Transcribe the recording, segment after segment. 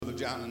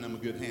John and them a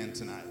good hand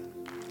tonight.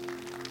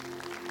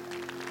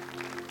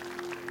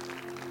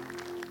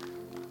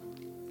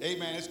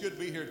 Amen. It's good to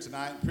be here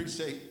tonight.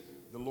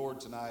 Appreciate the Lord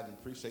tonight and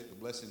appreciate the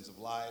blessings of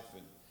life.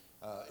 And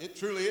it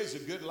truly is a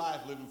good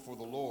life living for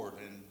the Lord.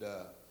 And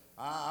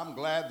I'm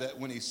glad that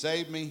when He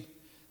saved me,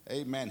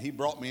 amen, He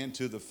brought me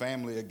into the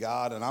family of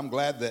God. And I'm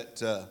glad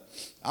that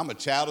I'm a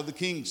child of the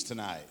Kings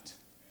tonight.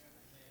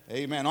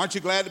 Amen. Aren't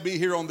you glad to be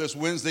here on this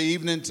Wednesday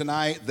evening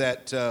tonight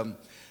that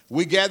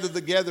we gather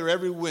together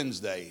every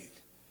Wednesday?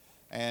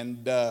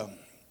 And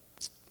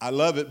I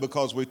love it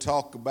because we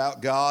talk about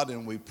God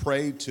and we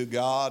pray to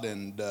God.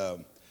 And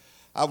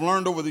I've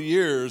learned over the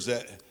years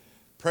that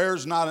prayer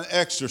is not an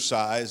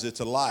exercise, it's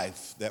a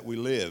life that we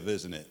live,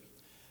 isn't it?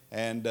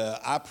 And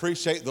I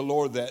appreciate the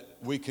Lord that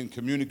we can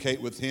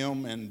communicate with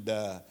Him and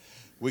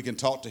we can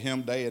talk to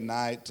Him day and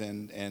night.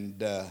 And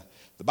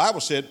the Bible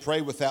said,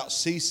 pray without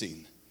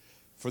ceasing.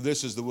 For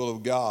this is the will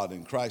of God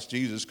in Christ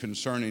Jesus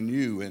concerning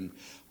you. And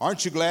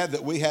aren't you glad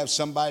that we have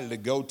somebody to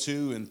go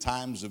to in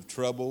times of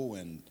trouble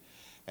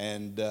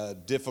and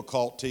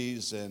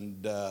difficulties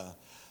and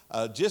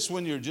just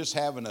when you're just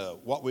having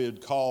what we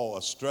would call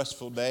a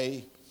stressful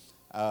day?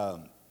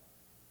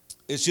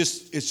 It's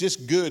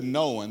just good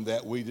knowing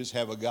that we just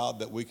have a God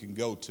that we can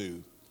go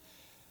to,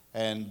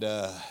 and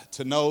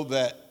to know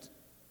that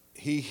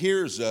He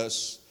hears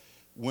us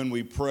when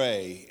we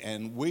pray,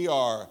 and we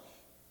are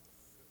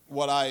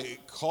what I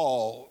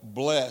call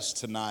blessed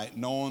tonight,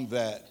 knowing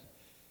that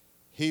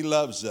He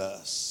loves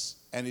us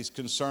and He's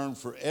concerned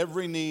for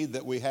every need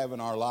that we have in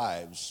our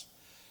lives.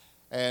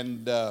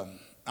 And I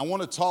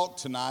want to talk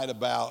tonight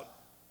about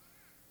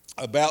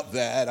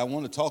that. I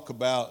want to talk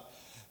about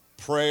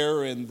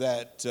prayer and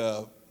that,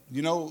 the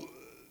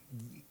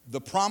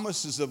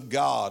promises of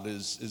God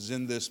is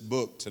in this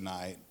book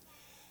tonight.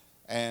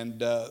 And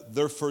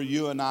they're for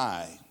you and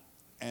I.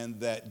 And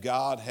that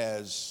God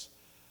has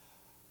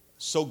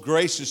so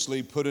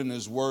graciously put in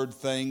His word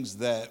things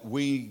that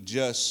we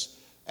just,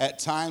 at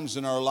times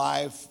in our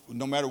life,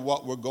 no matter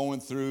what we're going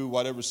through,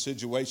 whatever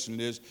situation it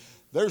is,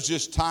 there's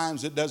just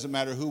times it doesn't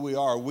matter who we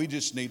are. We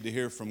just need to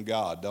hear from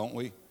God, don't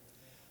we?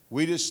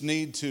 We just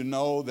need to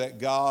know that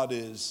God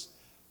is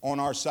on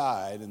our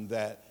side and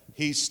that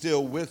He's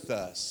still with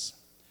us.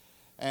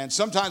 And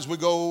sometimes we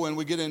go and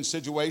we get in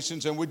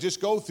situations and we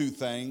just go through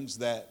things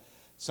that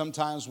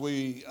sometimes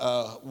we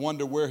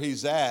wonder where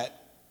He's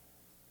at.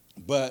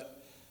 But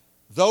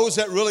those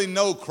that really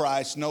know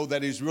Christ know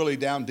that He's really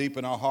down deep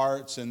in our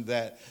hearts and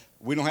that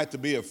we don't have to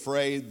be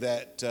afraid,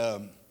 that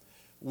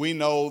we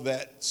know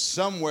that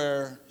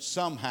somewhere,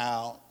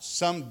 somehow,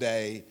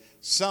 someday,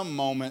 some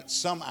moment,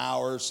 some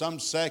hour, some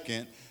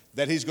second,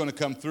 that He's going to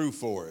come through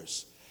for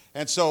us.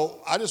 And so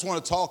I just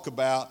want to talk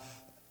about,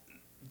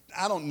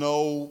 I don't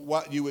know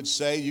what you would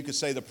say. You could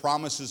say the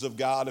promises of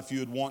God if you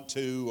would want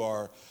to,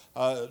 or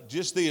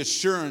just the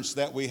assurance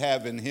that we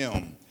have in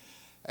Him.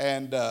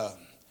 And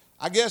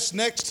I guess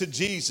next to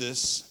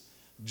Jesus,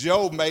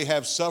 Job may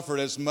have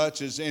suffered as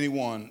much as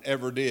anyone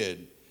ever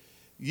did.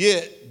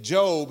 Yet,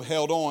 Job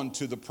held on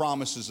to the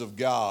promises of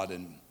God.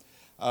 And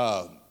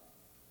I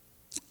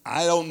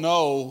don't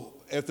know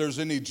if there's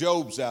any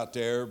Jobs out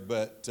there,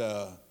 but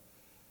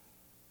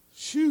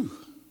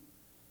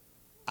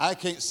I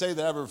can't say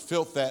that I ever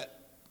felt that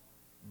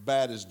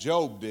bad as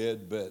Job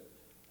did, but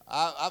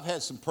I've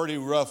had some pretty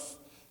rough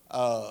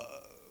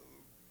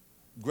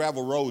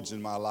gravel roads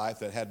in my life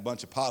that had a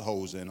bunch of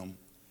potholes in them.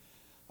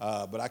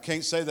 But I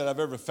can't say that I've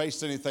ever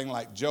faced anything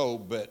like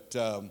Job, but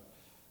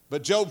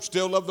Job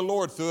still loved the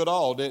Lord through it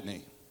all, didn't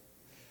he?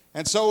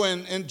 And so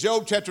in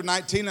Job chapter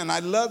 19, and I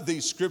love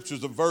these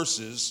scriptures of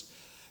verses,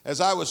 as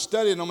I was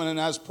studying them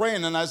and I was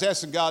praying and I was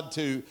asking God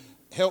to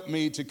help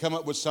me to come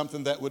up with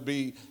something that would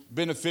be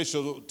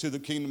beneficial to the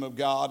kingdom of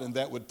God and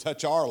that would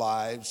touch our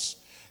lives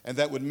and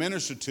that would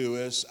minister to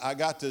us, I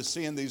got to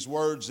seeing these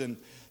words. And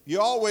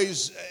you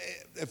always,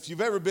 if you've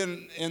ever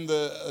been in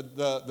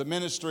the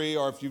ministry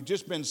or if you've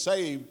just been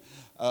saved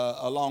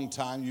a long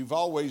time, you've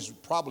always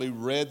probably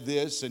read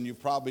this and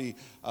you've probably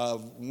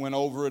went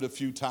over it a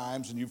few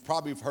times and you've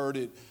probably heard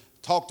it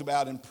talked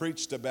about and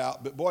preached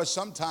about. But boy,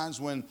 sometimes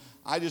when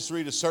I just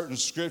read a certain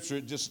scripture,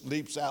 it just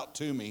leaps out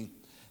to me.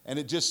 And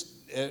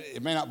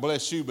it may not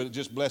bless you, but it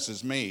just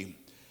blesses me.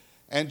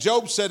 And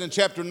Job said in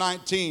chapter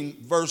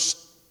 19,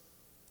 verse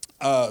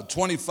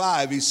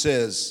 25, he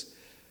says,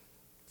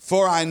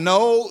 "For I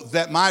know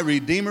that my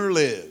Redeemer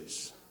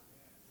lives."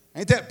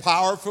 Ain't that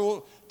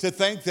powerful to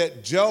think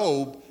that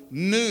Job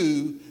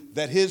knew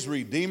that his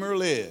Redeemer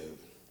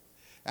lived?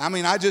 I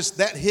mean,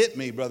 that hit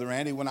me, Brother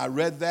Randy. When I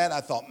read that,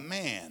 I thought,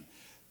 man,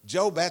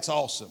 Job, that's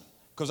awesome.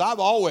 Because I've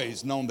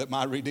always known that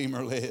my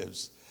Redeemer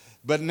lives.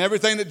 But in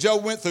everything that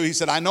Job went through, he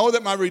said, I know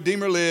that my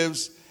Redeemer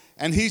lives,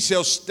 and He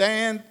shall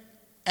stand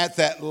at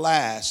that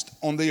last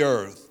on the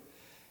earth.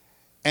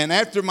 And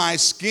after my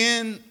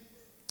skin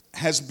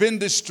has been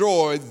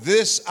destroyed,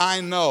 this I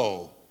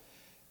know,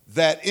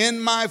 that in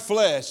my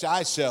flesh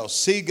I shall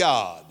see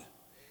God.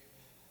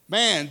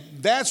 Man,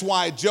 that's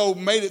why Job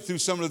made it through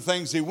some of the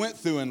things he went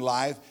through in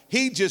life.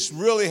 He just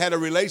really had a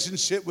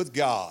relationship with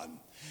God.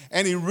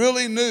 And he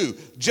really knew.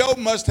 Job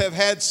must have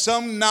had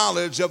some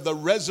knowledge of the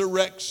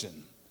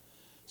resurrection.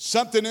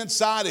 Something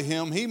inside of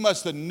him, he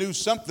must have knew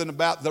something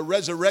about the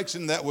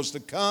resurrection that was to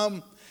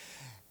come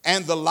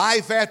and the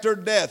life after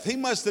death. He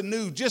must have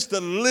knew just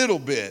a little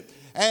bit.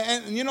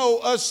 And you know,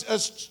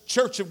 us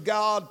Church of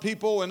God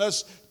people and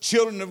us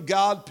children of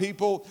God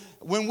people,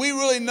 when we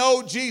really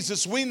know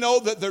Jesus, we know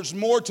that there's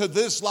more to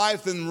this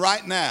life than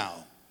right now.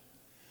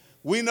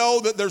 We know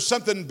that there's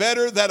something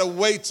better that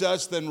awaits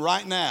us than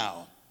right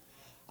now.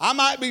 I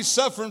might be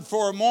suffering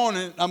for a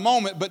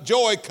moment, but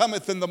joy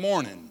cometh in the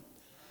morning.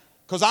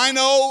 Because I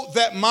know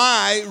that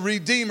my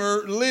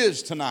Redeemer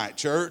lives tonight,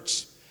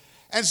 church.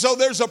 And so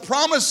there's a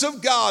promise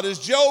of God as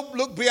Job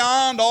looked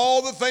beyond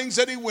all the things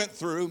that he went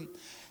through.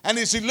 And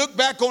as he looked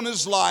back on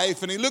his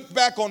life and he looked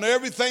back on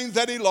everything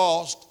that he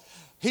lost,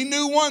 he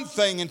knew one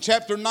thing in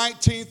chapter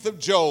 19 of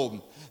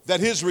Job, that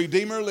his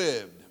Redeemer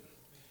lived.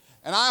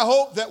 And I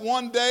hope that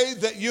one day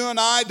that you and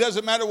I,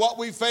 doesn't matter what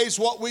we face,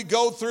 what we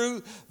go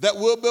through, that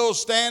we'll be able to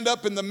stand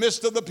up in the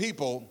midst of the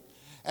people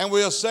and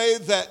we'll say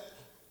that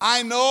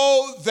I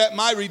know that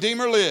my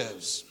Redeemer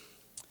lives.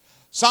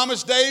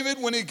 Psalmist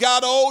David, when he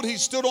got old, he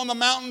stood on the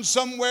mountain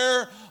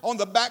somewhere on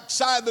the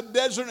backside of the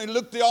desert and he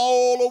looked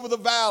all over the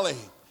valley.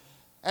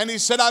 And he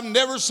said, I've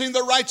never seen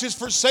the righteous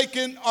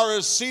forsaken or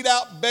a seed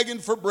out begging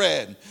for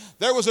bread.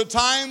 There was a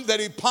time that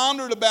he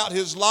pondered about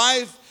his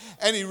life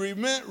and he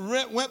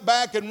went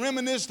back and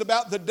reminisced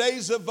about the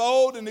days of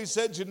old. And he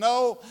said, you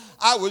know,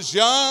 I was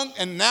young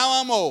and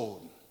now I'm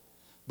old.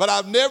 But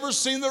I've never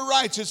seen the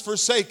righteous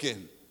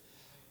forsaken,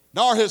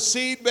 nor his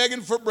seed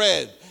begging for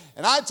bread.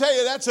 And I tell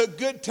you, that's a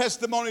good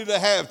testimony to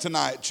have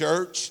tonight,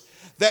 church.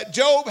 That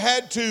Job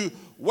had to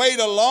wait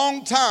a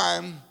long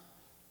time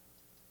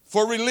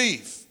for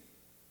relief.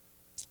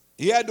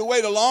 He had to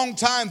wait a long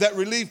time that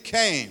relief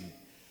came.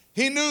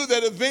 He knew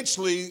that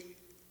eventually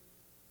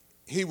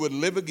he would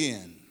live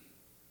again.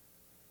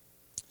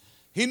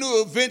 He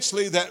knew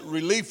eventually that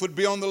relief would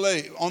be on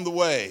the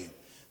way.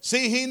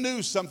 See, he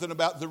knew something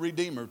about the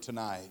Redeemer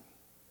tonight.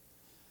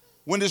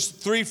 When his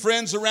three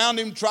friends around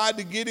him tried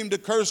to get him to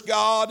curse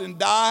God and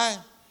die,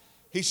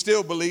 he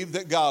still believed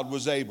that God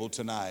was able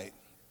tonight.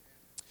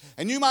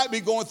 And you might be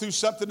going through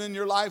something in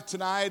your life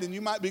tonight, and you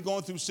might be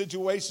going through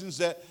situations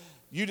that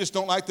you just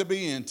don't like to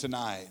be in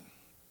tonight.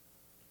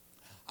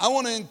 I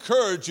want to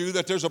encourage you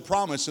that there's a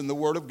promise in the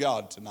Word of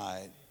God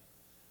tonight.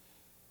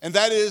 And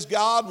that is,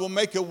 God will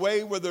make a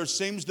way where there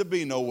seems to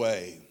be no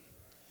way.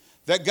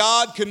 That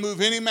God can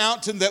move any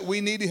mountain that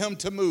we need him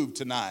to move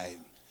tonight.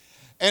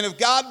 And if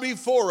God be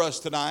for us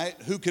tonight,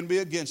 who can be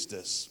against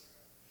us?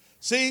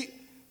 See,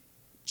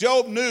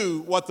 Job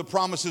knew what the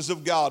promises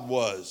of God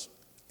was.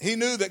 He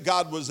knew that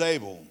God was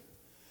able.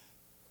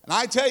 And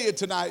I tell you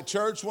tonight,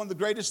 church, one of the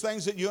greatest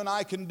things that you and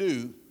I can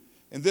do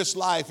in this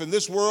life, in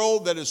this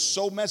world that is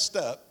so messed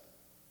up,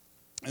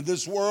 in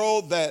this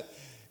world that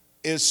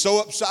is so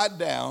upside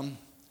down,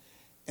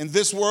 in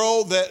this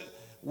world that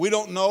we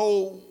don't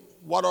know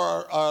what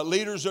our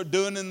leaders are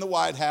doing in the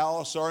White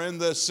House or in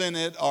the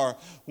Senate, or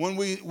when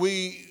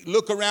we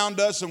look around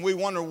us and we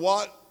wonder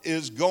what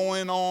is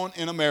going on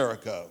in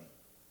America.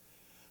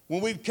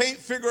 When we can't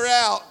figure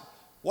out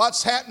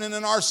what's happening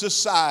in our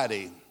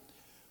society.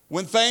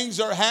 When things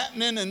are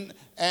happening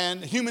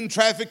and human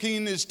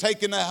trafficking is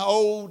taking a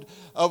hold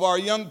of our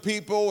young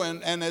people,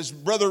 and as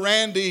Brother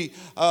Randy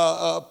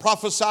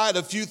prophesied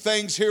a few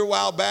things here a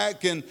while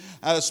back and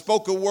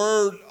spoke a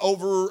word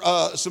over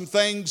some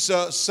things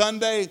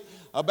Sunday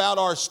about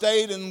our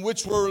state in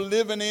which we're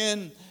living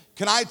in,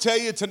 can I tell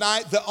you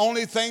tonight, the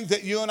only thing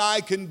that you and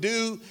I can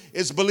do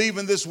is believe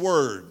in this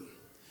word.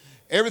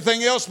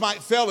 Everything else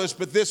might fail us,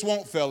 but this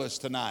won't fail us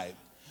tonight.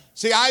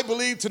 See, I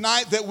believe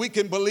tonight that we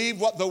can believe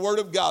what the Word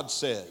of God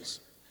says.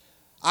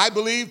 I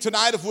believe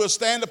tonight if we'll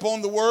stand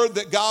upon the Word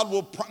that God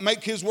will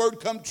make His Word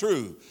come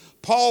true.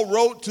 Paul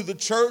wrote to the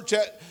church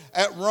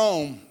at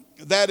Rome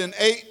that in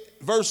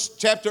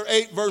chapter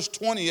 8, verse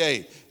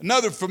 28,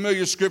 another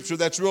familiar scripture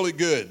that's really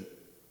good.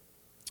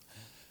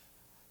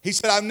 He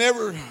said, I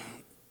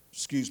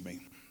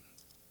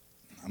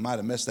might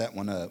have messed that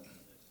one up.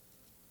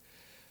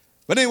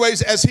 But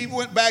anyways, as he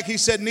went back, he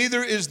said,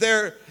 neither is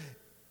there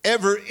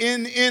ever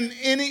in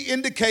any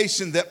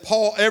indication that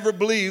Paul ever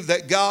believed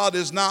that God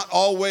is not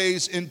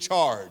always in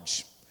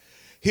charge.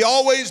 He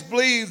always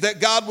believed that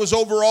God was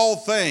over all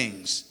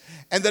things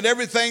and that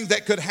everything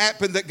that could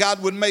happen that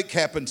God would make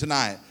happen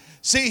tonight.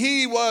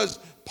 See,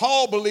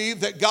 Paul believed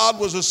that God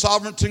was a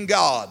sovereign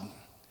God.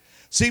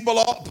 See,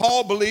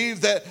 Paul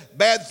believed that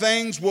bad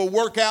things will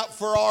work out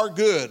for our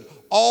good.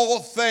 All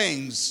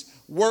things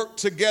work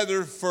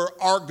together for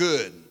our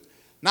good.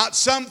 Not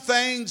some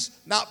things,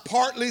 not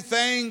partly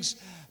things,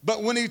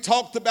 but when he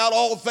talked about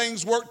all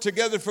things work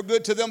together for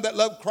good to them that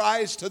love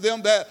Christ, to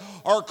them that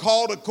are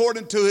called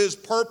according to his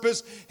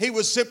purpose, he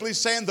was simply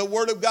saying the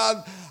Word of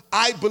God,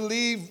 I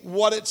believe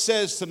what it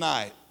says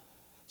tonight.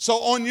 So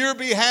on your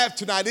behalf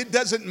tonight, it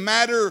doesn't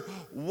matter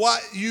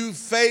what you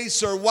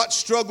face or what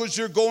struggles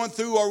you're going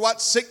through or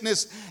what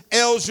sickness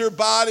ails your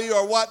body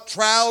or what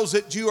trials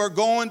that you are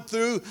going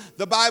through.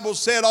 The Bible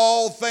said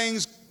all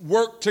things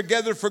work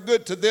together for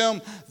good to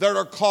them that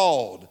are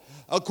called.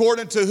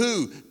 According to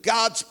who?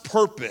 God's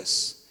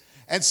purpose.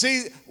 And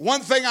see,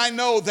 one thing I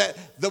know, that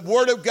the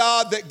Word of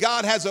God, that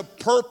God has a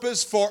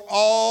purpose for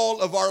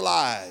all of our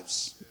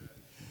lives.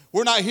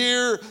 We're not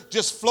here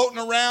just floating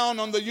around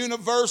on the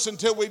universe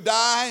until we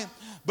die,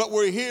 but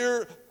we're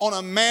here on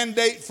a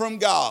mandate from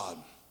God.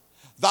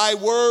 Thy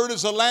word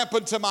is a lamp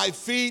unto my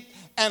feet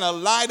and a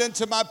light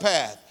unto my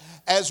path.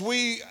 As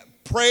we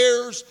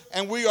prayers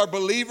and we are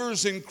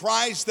believers in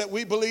Christ, that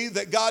we believe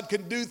that God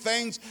can do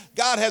things,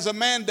 God has a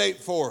mandate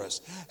for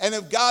us. And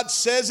if God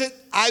says it,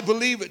 I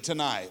believe it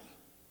tonight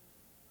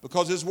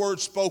because his word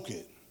spoke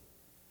it.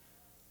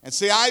 And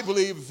see, I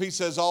believe if he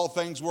says all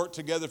things work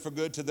together for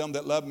good to them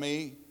that love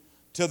me,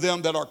 to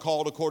them that are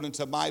called according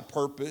to my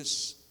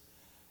purpose,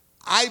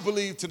 I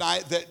believe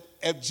tonight that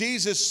if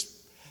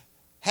Jesus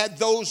had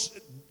those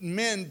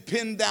men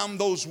pin down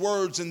those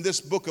words in this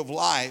book of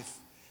life,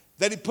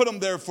 that he put them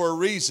there for a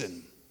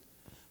reason.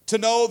 To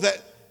know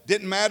that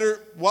didn't matter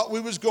what we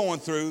was going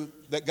through,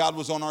 that God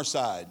was on our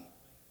side.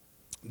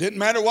 Didn't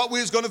matter what we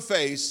was going to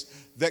face,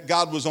 that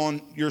God was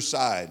on your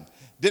side.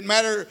 Didn't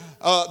matter,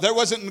 there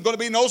wasn't going to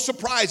be no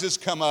surprises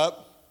come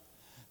up,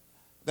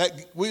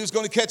 that we was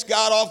going to catch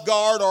God off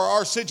guard, or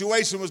our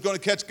situation was going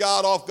to catch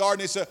God off guard.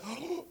 And he said,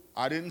 oh,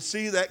 I didn't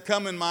see that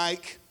coming,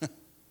 Mike.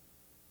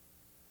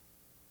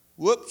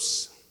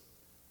 Whoops.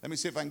 Let me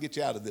see if I can get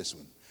you out of this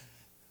one.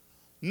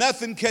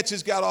 Nothing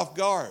catches God off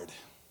guard.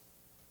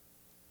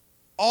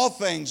 All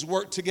things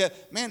work together.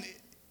 Man,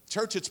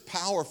 church, it's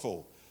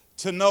powerful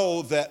to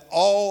know that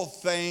all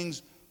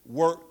things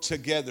work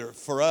together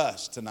for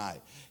us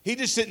tonight. He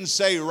just didn't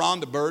say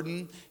Rhonda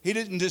Burton. He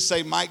didn't just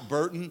say Mike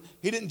Burton.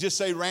 He didn't just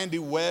say Randy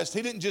West.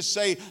 He didn't just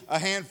say a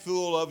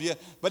handful of you.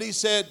 But he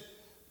said,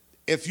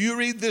 if you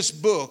read this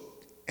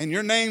book and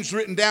your name's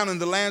written down in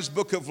the Lamb's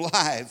Book of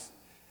Life,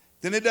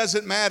 then it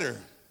doesn't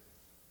matter.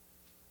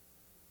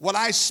 What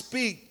I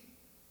speak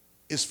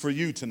is for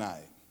you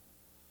tonight.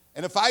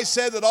 And if I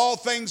said that all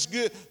things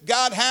good,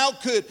 God, how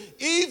could,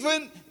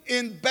 even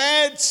in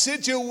bad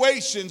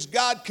situations,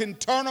 God can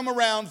turn them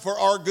around for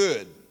our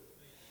good.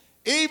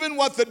 Even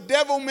what the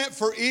devil meant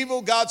for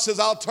evil, God says,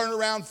 I'll turn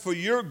around for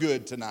your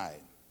good tonight.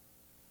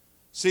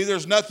 See,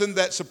 there's nothing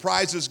that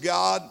surprises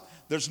God.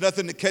 There's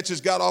nothing that catches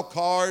God off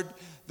guard.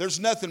 There's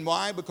nothing.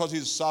 Why? Because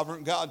he's a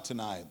sovereign God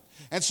tonight.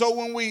 And so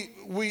when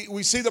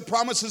we see the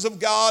promises of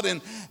God,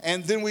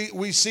 and then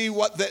we see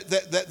what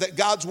that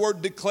God's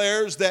word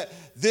declares, that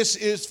this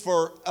is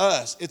for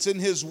us. It's in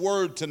his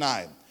word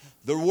tonight.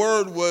 The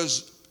word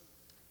was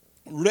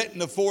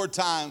written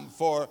aforetime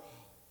for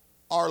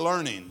our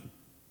learning.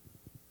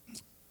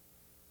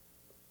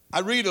 I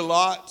read a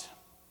lot,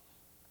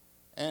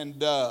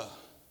 and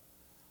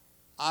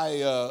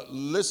I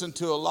listen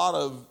to a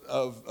lot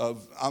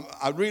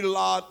I read a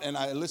lot, and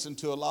I listen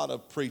to a lot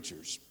of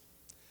preachers.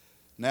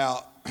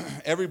 Now,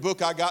 every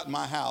book I got in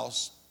my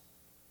house,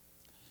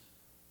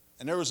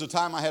 and there was a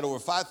time I had over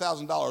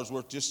 $5,000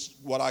 worth just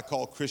what I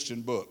call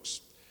Christian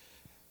books.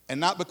 And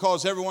not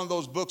because every one of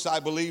those books I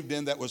believed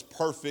in that was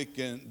perfect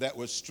and that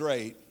was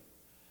straight,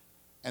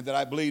 and that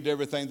I believed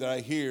everything that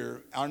I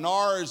hear,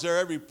 nor is there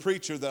every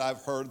preacher that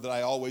I've heard that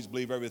I always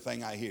believe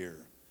everything I hear.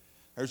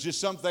 There's just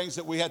some things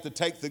that we have to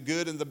take the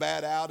good and the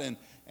bad out,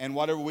 and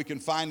whatever we can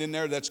find in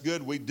there that's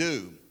good, we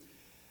do.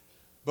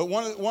 But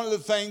one of the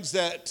things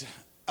that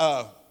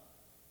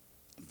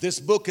this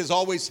book has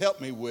always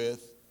helped me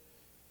with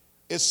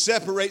is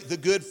separate the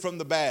good from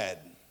the bad.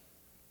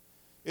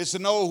 It's to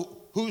know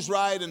who's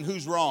right and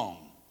who's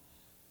wrong.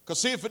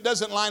 Because see, if it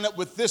doesn't line up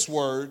with this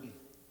word,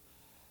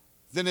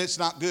 then it's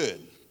not good.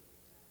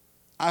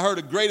 I heard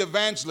a great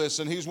evangelist,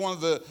 and he's one of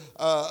the,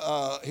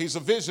 he's a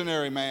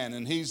visionary man,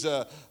 and he's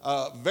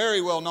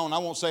very well known. I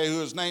won't say who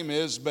his name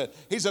is, but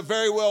he's a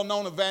very well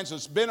known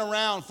evangelist, been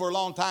around for a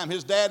long time.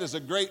 His dad is a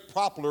great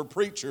popular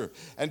preacher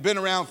and been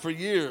around for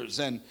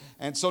years. And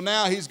so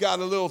now he's got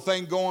a little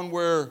thing going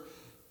where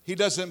he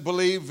doesn't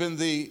believe in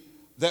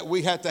that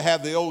we have to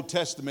have the Old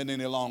Testament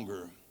any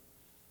longer.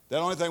 The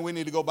only thing we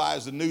need to go by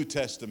is the New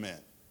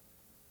Testament.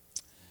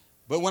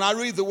 But when I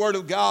read the Word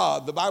of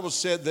God, the Bible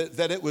said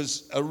that it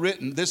was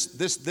written,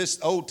 this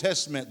Old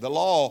Testament, the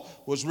law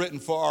was written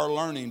for our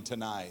learning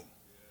tonight.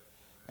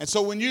 And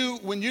so when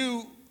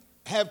you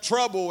have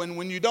trouble and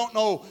when you don't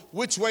know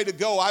which way to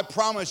go, I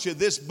promise you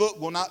this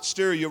book will not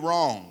steer you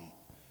wrong.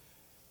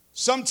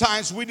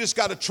 Sometimes we just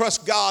got to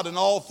trust God in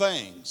all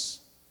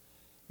things.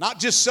 Not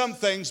just some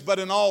things, but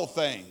in all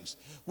things.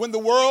 When the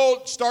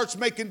world starts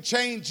making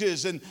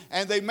changes and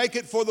they make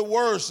it for the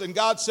worse, and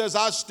God says,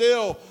 I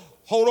still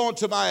hold on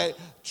to my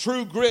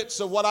true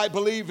grits of what I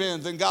believe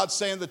in, then God's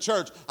saying to the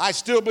church, I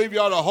still believe you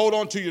ought to hold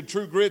on to your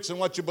true grits and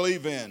what you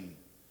believe in.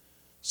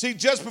 See,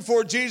 just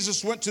before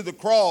Jesus went to the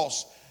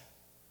cross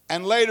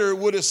and later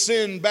would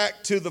ascend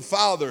back to the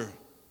Father,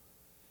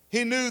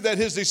 he knew that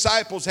his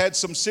disciples had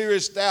some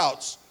serious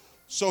doubts.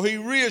 So he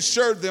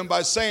reassured them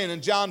by saying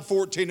in John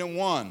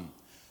 14:1,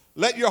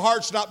 let your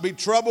hearts not be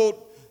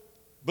troubled.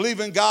 Believe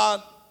in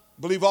God,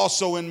 believe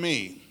also in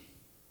me.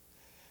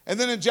 And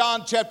then in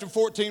John chapter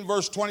 14,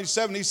 verse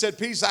 27, he said,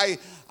 peace I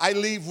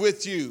leave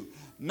with you.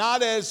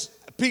 Not as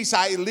peace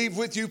I leave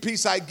with you,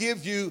 peace I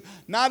give you.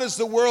 Not as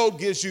the world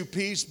gives you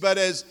peace, but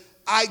as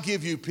I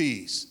give you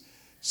peace.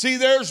 See,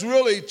 there's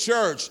really,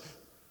 church,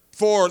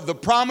 for the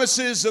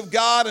promises of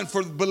God and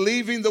for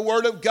believing the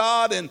Word of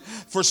God and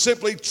for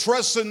simply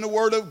trusting the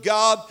Word of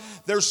God,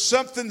 there's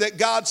something that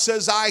God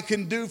says I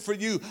can do for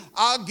you.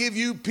 I'll give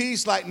you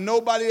peace like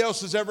nobody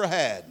else has ever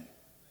had.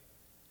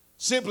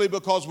 Simply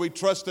because we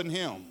trust in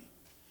Him.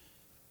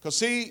 Because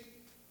see,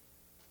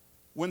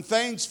 when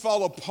things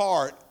fall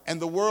apart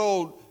and the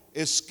world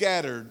is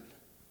scattered,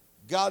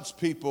 God's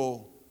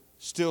people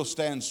still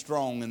stand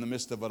strong in the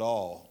midst of it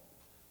all.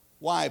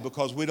 Why?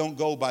 Because we don't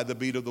go by the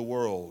beat of the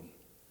world.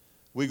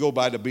 We go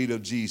by the beat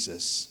of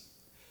Jesus.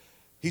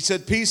 He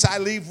said, peace I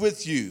leave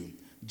with you.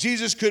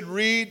 Jesus could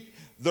read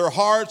their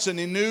hearts, and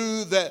he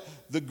knew that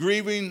the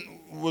grieving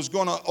was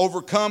going to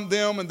overcome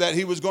them and that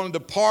he was going to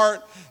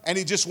depart, and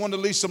he just wanted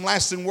to leave some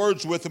lasting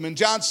words with them. In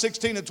John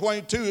 16 and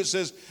 22, it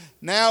says,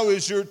 now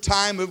is your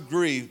time of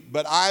grief,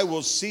 but I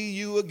will see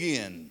you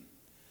again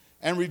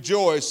and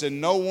rejoice,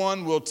 and no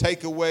one will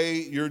take away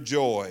your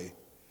joy.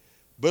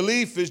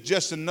 Belief is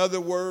just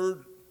another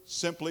word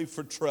simply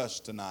for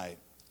trust tonight.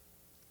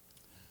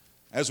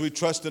 As we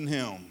trust in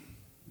Him.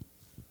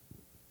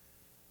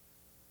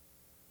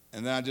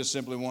 And then I just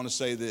simply want to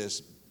say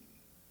this.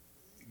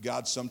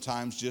 God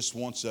sometimes just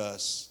wants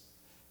us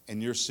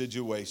in your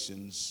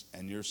situations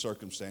and your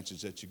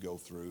circumstances that you go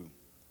through,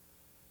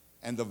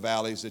 and the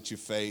valleys that you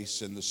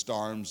face, and the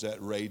storms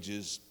that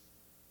rages,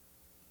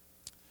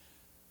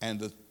 and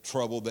the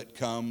trouble that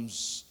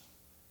comes.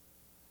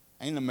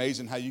 Ain't it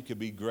amazing how you could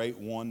be great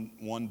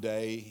one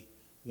day,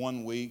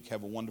 1 week,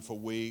 have a wonderful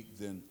week,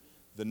 then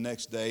the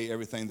next day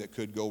everything that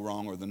could go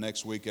wrong, or the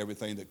next week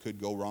everything that could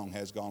go wrong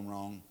has gone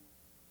wrong.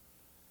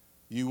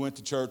 You went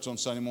to church on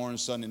Sunday morning,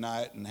 Sunday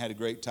night, and had a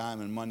great time,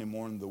 and Monday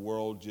morning the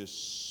world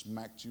just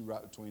smacked you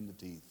right between the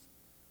teeth.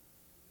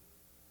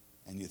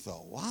 And you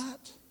thought,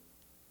 what?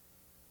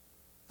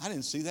 I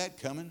didn't see that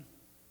coming.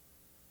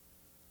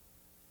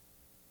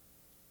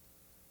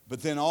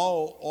 But then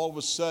all of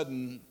a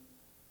sudden,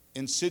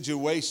 in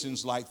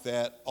situations like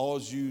that,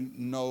 all you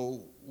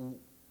know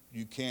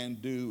you can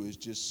do is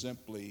just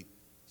simply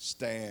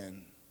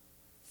stand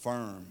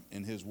firm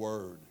in His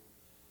Word.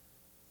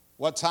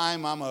 What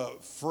time I'm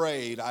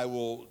afraid, I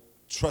will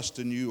trust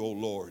in you, O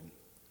Lord.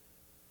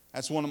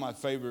 That's one of my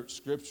favorite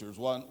scriptures.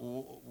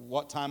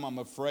 What time I'm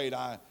afraid,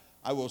 I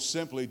will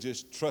simply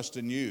just trust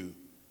in you.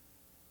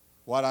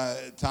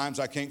 Times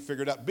I can't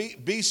figure it out.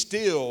 Be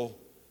still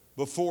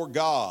before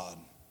God.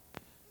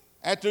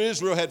 After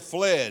Israel had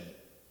fled,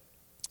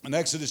 in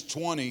Exodus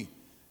 20,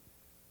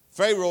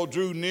 Pharaoh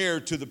drew near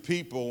to the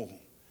people,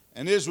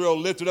 and Israel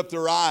lifted up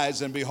their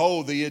eyes, and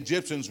behold, the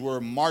Egyptians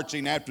were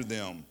marching after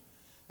them.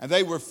 And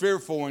they were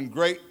fearful and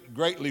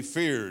greatly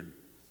feared.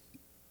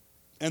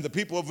 And the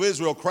people of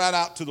Israel cried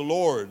out to the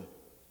Lord.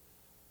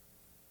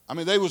 I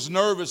mean, they was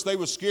nervous, they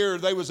was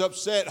scared, they was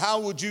upset. How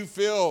would you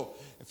feel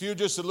if you're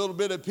just a little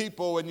bit of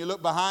people and you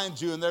look behind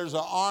you and there's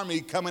an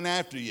army coming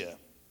after you?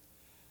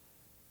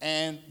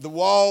 And the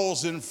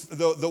walls and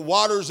the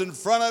water's in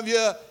front of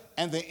you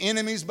and the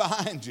enemy's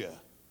behind you.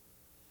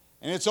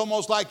 And it's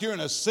almost like you're in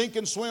a sink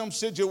and swim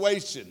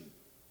situation.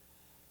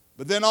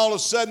 But then all of a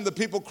sudden the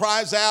people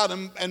cries out,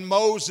 and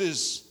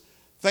Moses,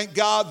 thank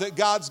God that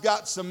God's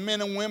got some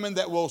men and women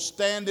that will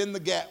stand in the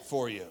gap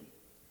for you.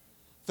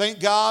 Thank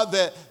God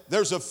that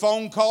there's a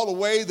phone call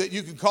away that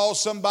you can call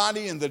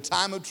somebody in the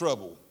time of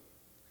trouble.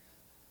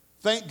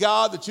 Thank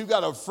God that you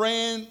got a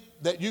friend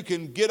that you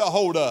can get a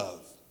hold of.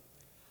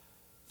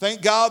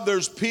 Thank God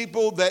there's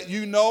people that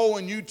you know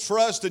and you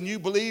trust and you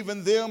believe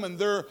in them, and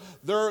they're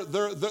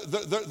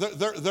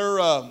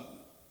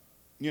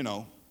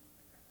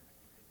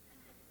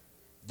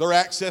their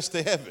access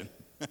to heaven.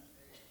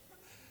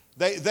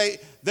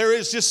 There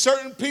is just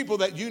certain people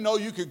that you know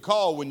you can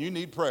call when you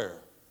need prayer.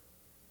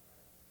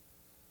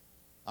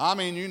 I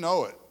mean, you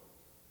know it.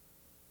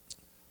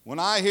 When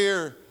I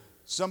hear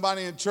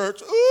somebody in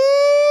church, ooh,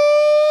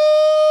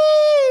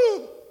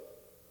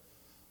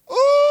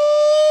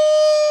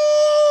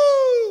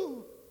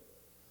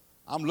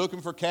 I'm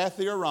looking for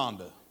Kathy or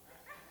Rhonda.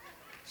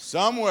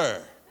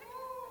 Somewhere.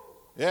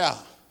 Yeah.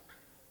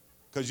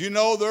 Because you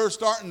know they're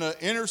starting to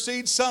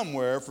intercede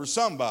somewhere for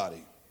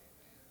somebody.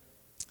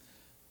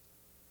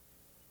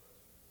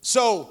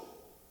 So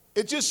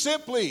it just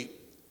simply,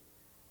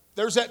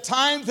 there's that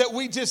time that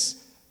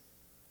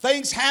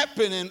things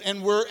happen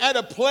and we're at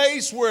a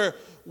place where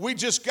we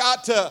just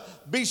got to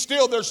be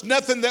still. There's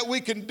nothing that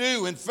we can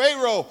do. And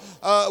Pharaoh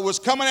was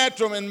coming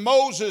after them, and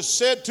Moses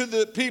said to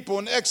the people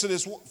in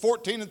Exodus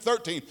 14 and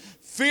 13,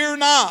 fear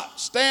not,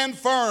 stand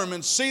firm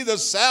and see the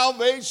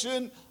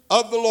salvation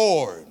of the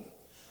Lord.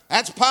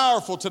 That's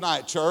powerful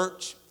tonight,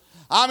 church.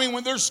 I mean,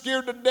 when they're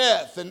scared to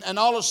death and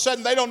all of a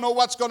sudden they don't know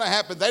what's going to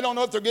happen. They don't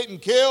know if they're getting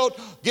killed,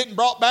 getting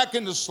brought back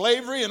into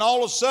slavery. And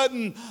all of a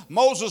sudden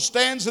Moses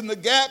stands in the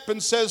gap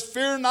and says,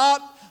 fear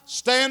not,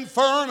 stand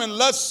firm, and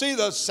let's see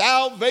the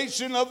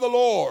salvation of the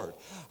Lord.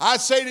 I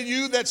say to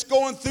you that's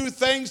going through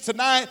things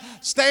tonight,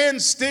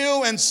 stand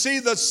still and see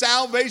the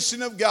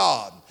salvation of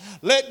God.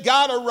 Let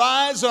God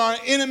arise and our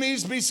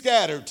enemies be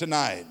scattered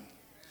tonight.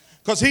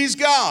 Because he's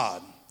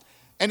God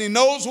and he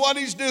knows what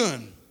he's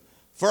doing.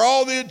 For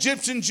all the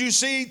Egyptians you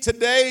see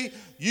today,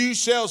 you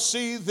shall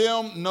see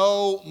them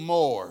no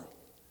more.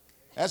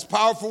 That's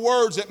powerful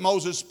words that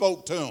Moses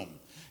spoke to him.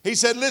 He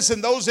said,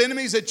 listen, those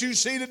enemies that you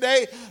see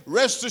today,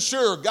 rest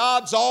assured,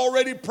 God's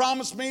already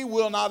promised me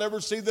we'll not ever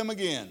see them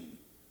again.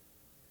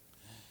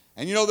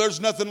 And you know, there's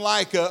nothing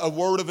like a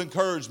word of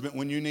encouragement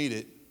when you need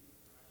it.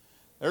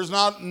 There's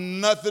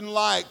nothing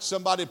like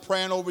somebody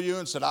praying over you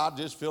and said, I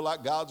just feel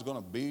like God's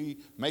going to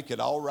make it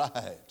all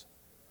right.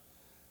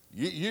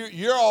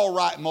 Your all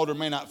right motor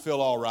may not feel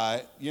all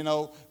right. You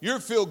know, your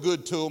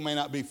feel-good tool may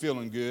not be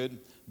feeling good,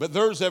 but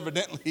theirs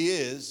evidently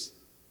is.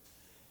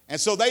 And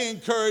so they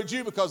encourage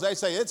you because they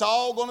say it's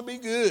all going to be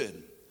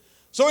good.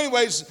 So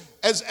anyways,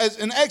 as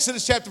in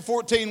Exodus chapter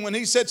 14, when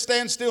he said,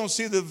 stand still and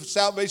see the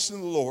salvation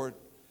of the Lord,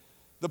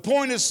 the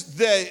point is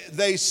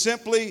they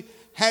simply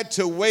had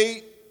to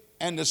wait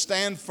and to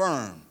stand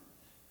firm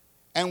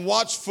and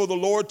watch for the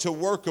Lord to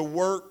work a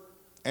work,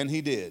 and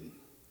he did.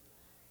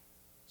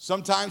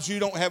 Sometimes you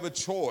don't have a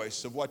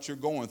choice of what you're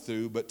going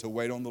through but to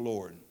wait on the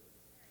Lord.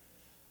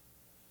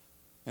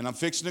 And I'm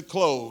fixing to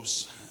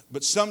close.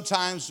 But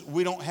sometimes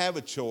we don't have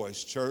a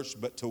choice, church,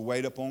 but to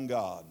wait upon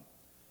God.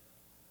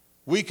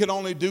 We can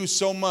only do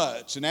so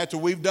much. And after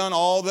we've done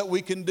all that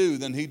we can do,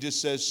 then he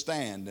just says,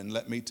 stand and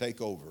let me take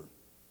over.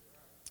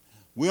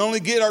 We only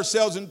get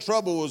ourselves in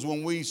trouble is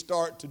when we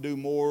start to do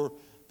more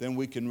than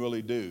we can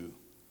really do.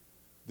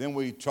 Then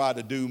we try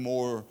to do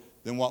more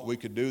than what we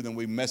could do, then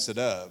we mess it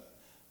up.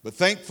 But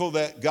thankful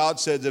that God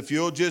says, if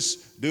you'll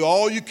just do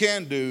all you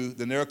can do,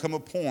 then there'll come a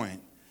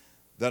point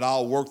that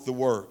I'll work the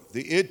work.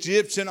 The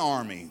Egyptian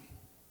army.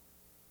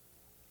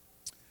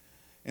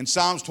 In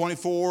Psalms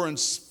 24 and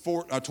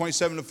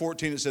 27 to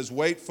 14, it says,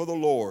 wait for the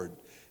Lord,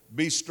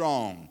 be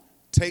strong,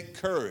 take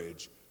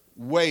courage,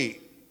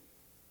 wait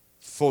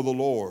for the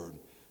Lord.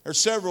 There are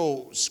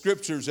several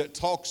scriptures that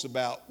talks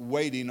about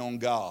waiting on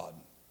God.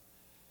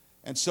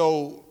 And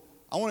so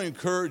I want to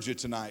encourage you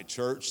tonight,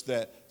 church,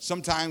 that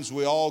sometimes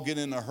we all get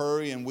in a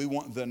hurry and we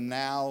want the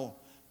now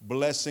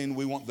blessing,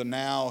 we want the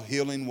now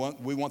healing,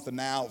 we want the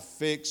now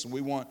fix, we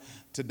want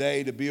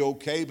today to be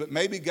okay, but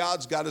maybe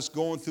God's got us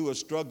going through a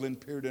struggling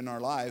period in our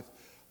life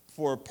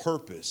for a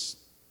purpose.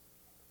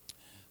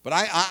 But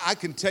I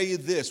can tell you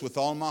this with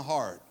all my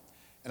heart,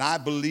 and I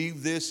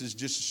believe this is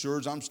just as sure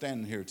as I'm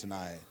standing here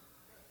tonight,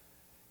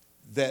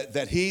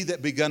 that he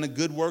that begun a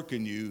good work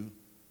in you,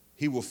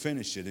 he will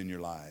finish it in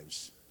your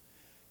lives.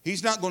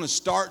 He's not going to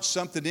start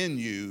something in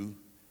you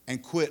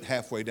and quit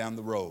halfway down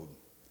the road.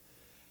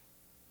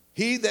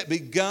 He that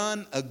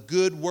begun a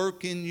good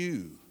work in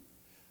you.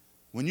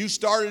 When you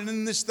started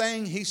in this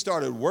thing, he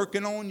started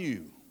working on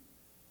you.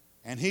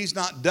 And he's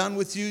not done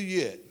with you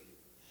yet.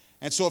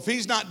 And so if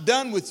he's not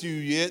done with you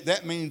yet,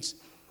 that means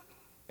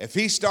if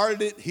he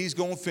started it, he's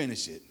going to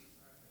finish it.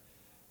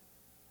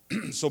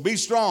 So be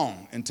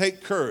strong and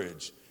take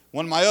courage.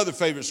 One of my other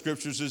favorite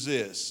scriptures is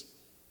this.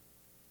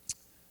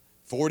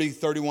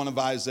 40:31 of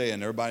Isaiah,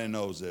 and everybody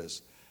knows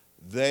this.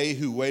 They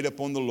who wait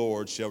upon the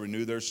Lord shall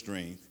renew their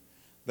strength.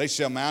 They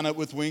shall mount up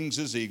with wings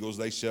as eagles.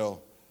 They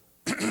shall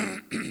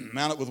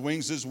mount up with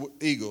wings as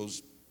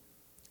eagles.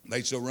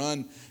 They shall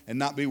run and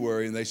not be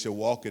weary, and they shall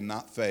walk and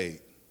not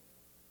faint.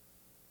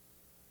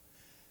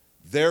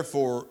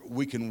 Therefore,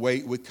 we can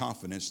wait with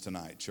confidence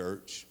tonight,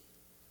 church.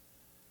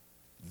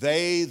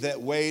 They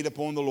that wait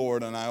upon the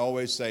Lord, and I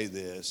always say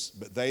this,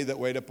 but they that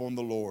wait upon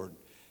the Lord,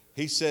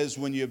 he says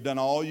when you've done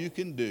all you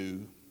can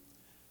do,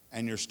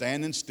 and you're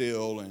standing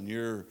still, and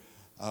you're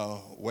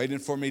waiting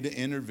for me to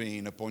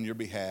intervene upon your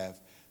behalf,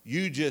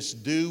 you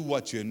just do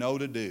what you know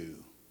to do.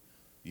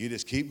 You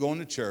just keep going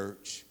to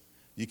church.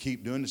 You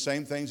keep doing the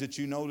same things that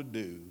you know to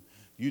do.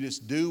 You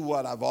just do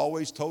what I've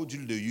always told you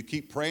to do. You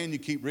keep praying, you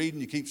keep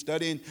reading, you keep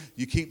studying,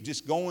 you keep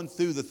just going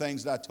through the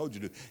things that I told you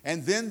to do.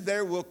 And then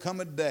there will come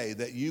a day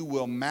that you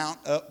will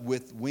mount up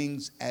with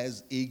wings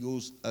as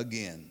eagles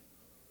again.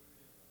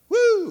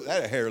 Woo!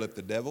 That'll hair lip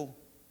the devil.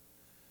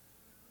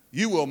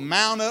 You will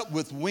mount up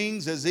with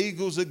wings as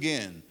eagles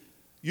again.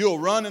 You'll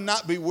run and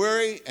not be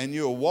weary, and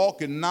you'll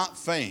walk and not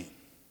faint.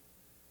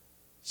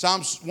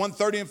 Psalms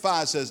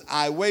 130:5 says,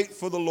 I wait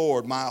for the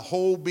Lord, my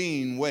whole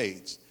being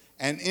waits,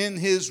 and in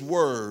his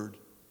word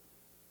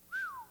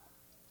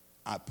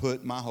I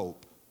put my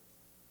hope.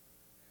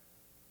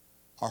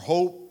 Our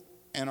hope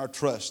and our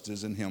trust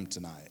is in him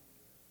tonight.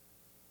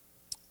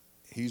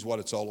 He's what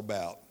it's all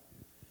about.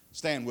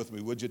 Stand with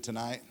me, would you,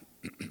 tonight?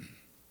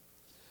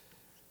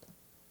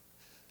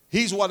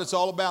 He's what it's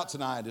all about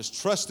tonight, is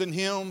trusting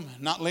him,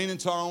 not leaning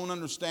to our own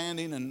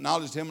understanding, and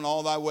acknowledge him in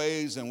all thy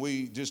ways, and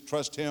we just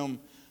trust him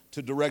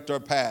to direct our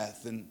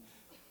path. And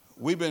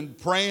we've been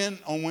praying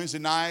on Wednesday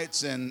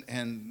nights,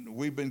 and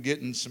we've been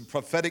getting some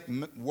prophetic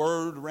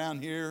word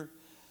around here,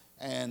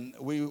 and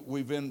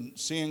we've been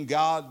seeing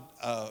God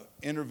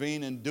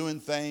intervene and doing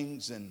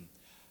things. And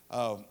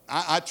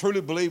I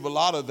truly believe a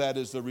lot of that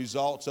is the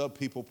results of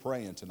people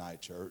praying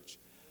tonight, church.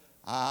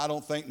 I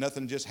don't think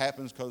nothing just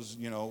happens because,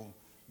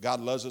 God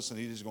loves us and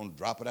he's just going to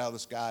drop it out of the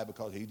sky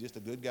because he's just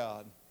a good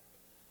God.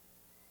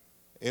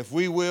 If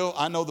we will,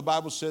 I know the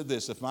Bible said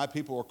this, if my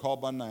people are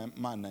called by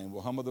my name,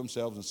 will humble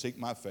themselves and seek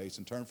my face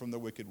and turn from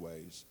their wicked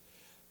ways.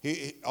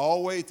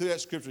 All the way through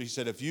that scripture, he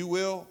said, if you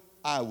will,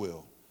 I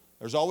will.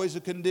 There's always a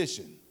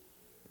condition.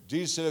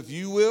 Jesus said, if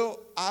you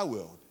will, I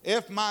will.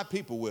 If my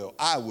people will,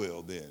 I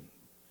will then.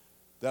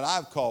 That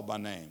I've called by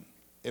name.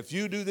 If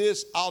you do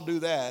this, I'll do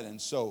that.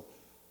 And so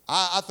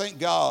I thank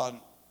God,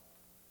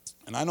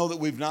 and I know that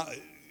we've not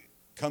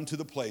come to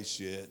the place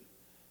yet,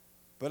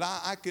 but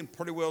I can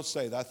pretty well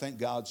say that I think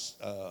God's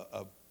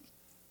a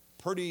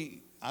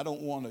pretty, I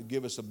don't want to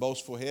give us a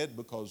boastful head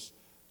because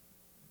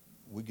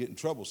we get in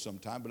trouble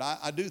sometimes, but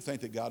I do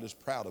think that God is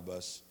proud of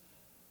us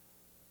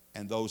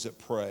and those that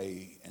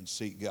pray and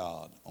seek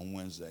God on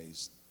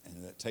Wednesdays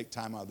and that take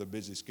time out of their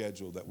busy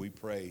schedule that we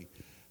pray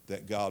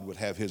that God would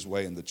have his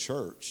way in the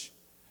church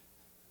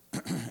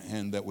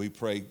and that we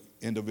pray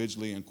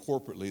individually and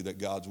corporately that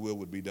God's will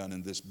would be done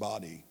in this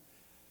body.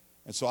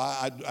 And so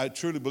I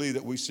truly believe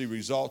that we see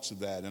results of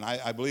that, and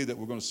I believe that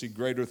we're going to see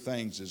greater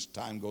things as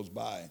time goes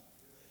by.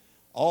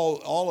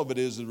 All of it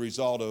is the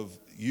result of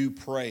you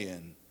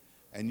praying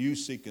and you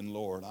seeking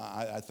Lord.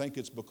 I think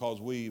it's because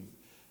we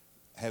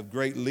have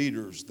great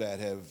leaders that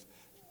have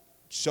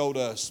showed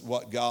us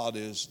what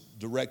God's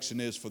direction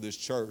is for this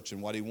church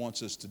and what he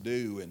wants us to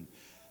do and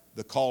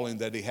the calling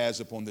that he has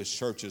upon this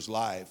church's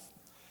life.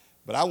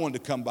 But I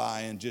wanted to come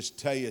by and just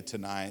tell you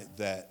tonight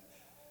that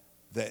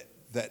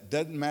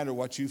doesn't matter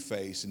what you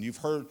face. And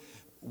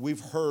we've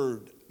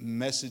heard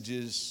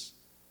messages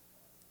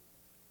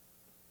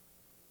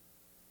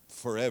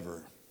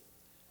forever.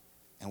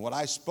 And what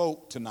I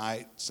spoke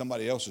tonight,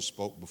 somebody else has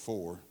spoke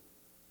before.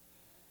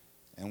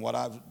 And what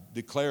I've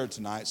declared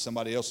tonight,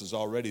 somebody else has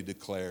already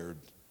declared.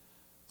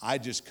 I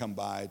just come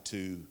by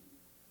to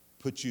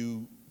put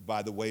you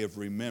by the way of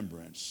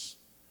remembrance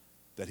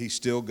that he's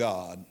still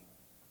God.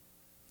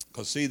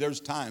 Because see, there's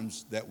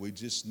times that we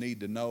just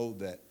need to know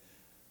that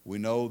we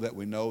know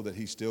that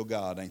he's still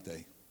God, ain't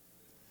they?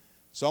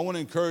 So I want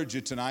to encourage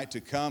you tonight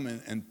to come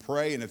and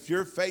pray. And if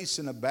you're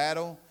facing a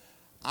battle,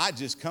 I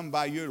just come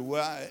by you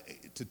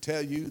to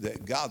tell you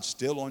that God's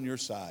still on your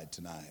side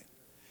tonight.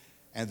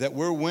 And that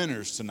we're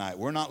winners tonight.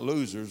 We're not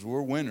losers,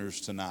 we're winners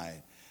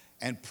tonight.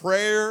 And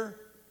prayer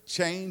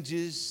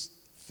changes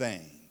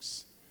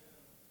things.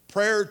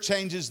 Prayer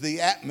changes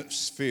the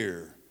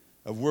atmosphere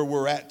of where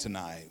we're at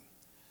tonight.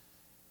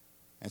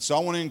 And so I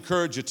want to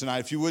encourage you tonight,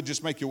 if you would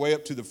just make your way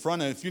up to the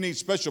front. And if you need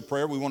special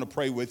prayer, we want to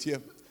pray with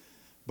you.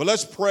 But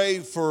let's pray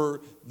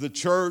for the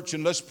church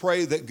and let's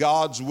pray that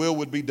God's will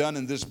would be done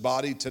in this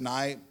body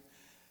tonight.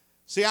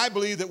 See, I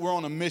believe that we're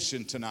on a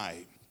mission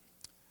tonight.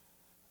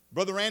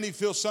 Brother Randy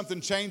feels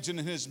something changing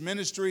in his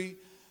ministry.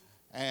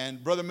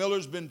 And Brother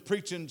Miller's been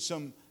preaching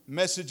some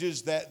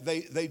messages that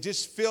they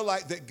just feel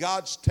like that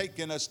God's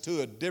taken us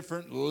to a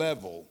different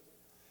level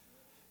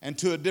and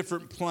to a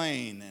different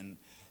plane.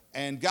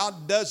 And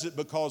God does it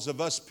because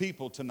of us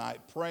people tonight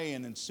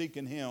praying and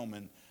seeking him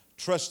and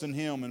trusting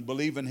him and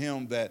believing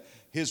him that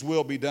his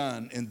will be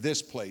done in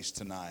this place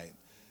tonight.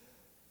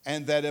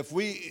 And that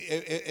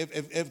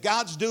if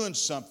God's doing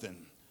something,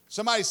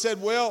 somebody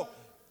said, well,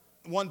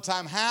 one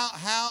time,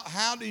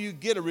 how do you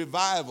get a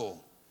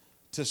revival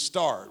to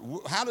start?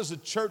 How does a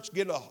church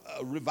get a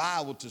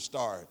revival to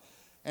start?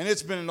 And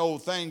it's been an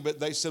old thing, but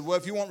they said, well,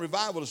 if you want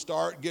revival to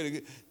start,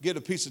 get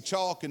a piece of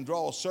chalk and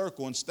draw a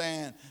circle and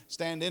stand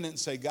in it and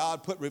say,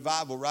 God, put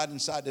revival right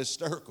inside this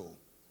circle.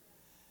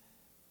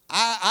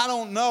 I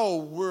don't know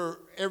where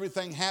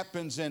everything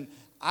happens, and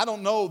I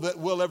don't know that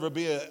we'll ever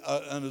be an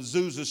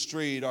Azusa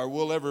Street or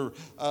we'll ever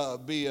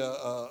be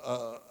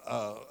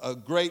a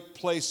great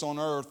place on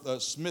earth, a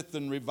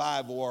Smithton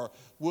revival, or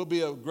we'll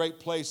be a great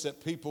place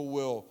that people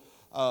will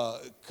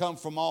come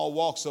from all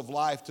walks of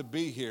life to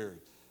be here.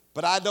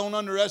 But I don't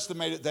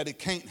underestimate it that it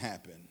can't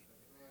happen.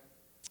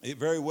 It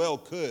very well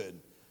could.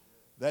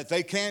 That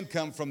they can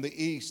come from the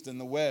east and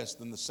the west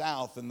and the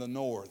south and the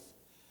north.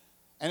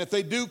 And if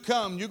they do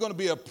come, you're going to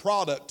be a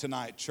product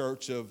tonight,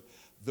 church, of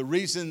the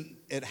reason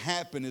it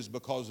happened is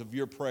because of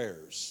your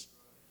prayers.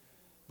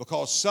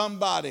 Because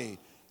somebody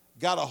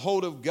got a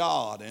hold of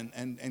God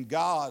and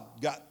God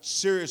got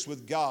serious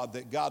with God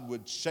that God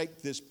would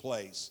shake this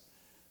place.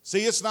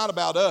 See, it's not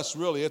about us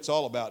really, it's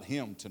all about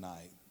him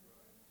tonight.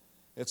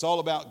 It's all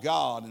about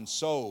God and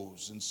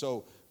souls. And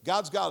so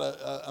God's got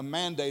a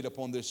mandate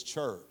upon this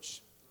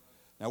church.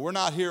 Now, we're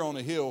not here on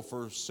a hill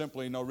for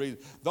simply no reason.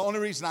 The only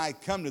reason I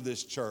come to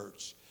this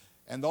church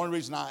and the only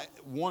reason I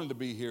wanted to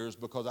be here is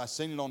because I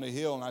seen it on the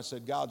hill and I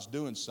said, God's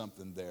doing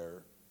something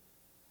there.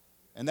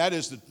 And that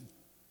is the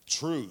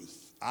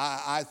truth.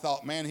 I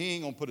thought, man, he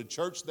ain't going to put a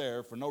church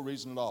there for no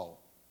reason at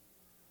all.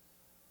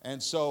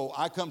 And so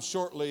I come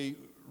shortly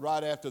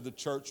right after the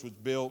church was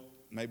built,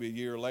 maybe a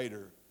year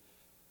later.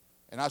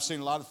 And I've seen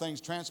a lot of things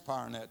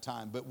transpire in that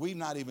time, but we've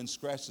not even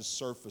scratched the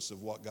surface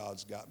of what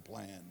God's got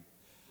planned.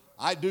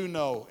 I do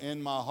know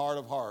in my heart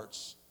of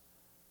hearts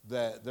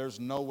that there's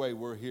no way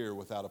we're here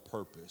without a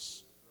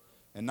purpose.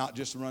 And not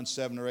just to run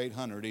 700 or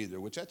 800 either,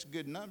 which that's a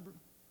good number.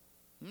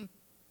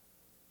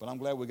 But I'm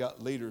glad we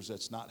got leaders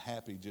that's not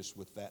happy just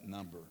with that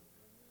number.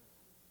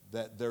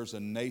 That there's a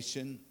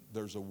nation,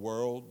 there's a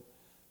world,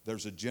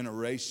 there's a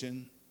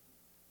generation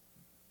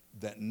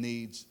that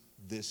needs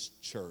this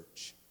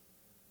church.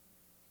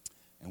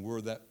 And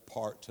we're that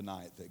part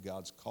tonight that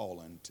God's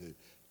calling to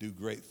do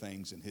great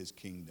things in His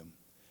kingdom.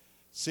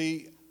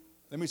 See,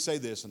 let me say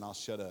this and I'll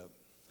shut up.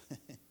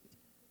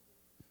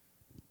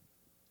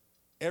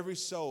 Every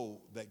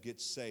soul that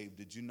gets saved,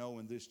 did you know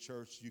in this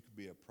church you could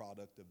be a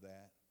product of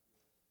that?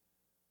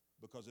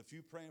 Because if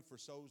you're praying for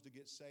souls to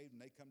get saved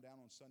and they come down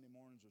on Sunday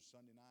mornings or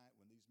Sunday night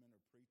when these men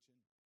are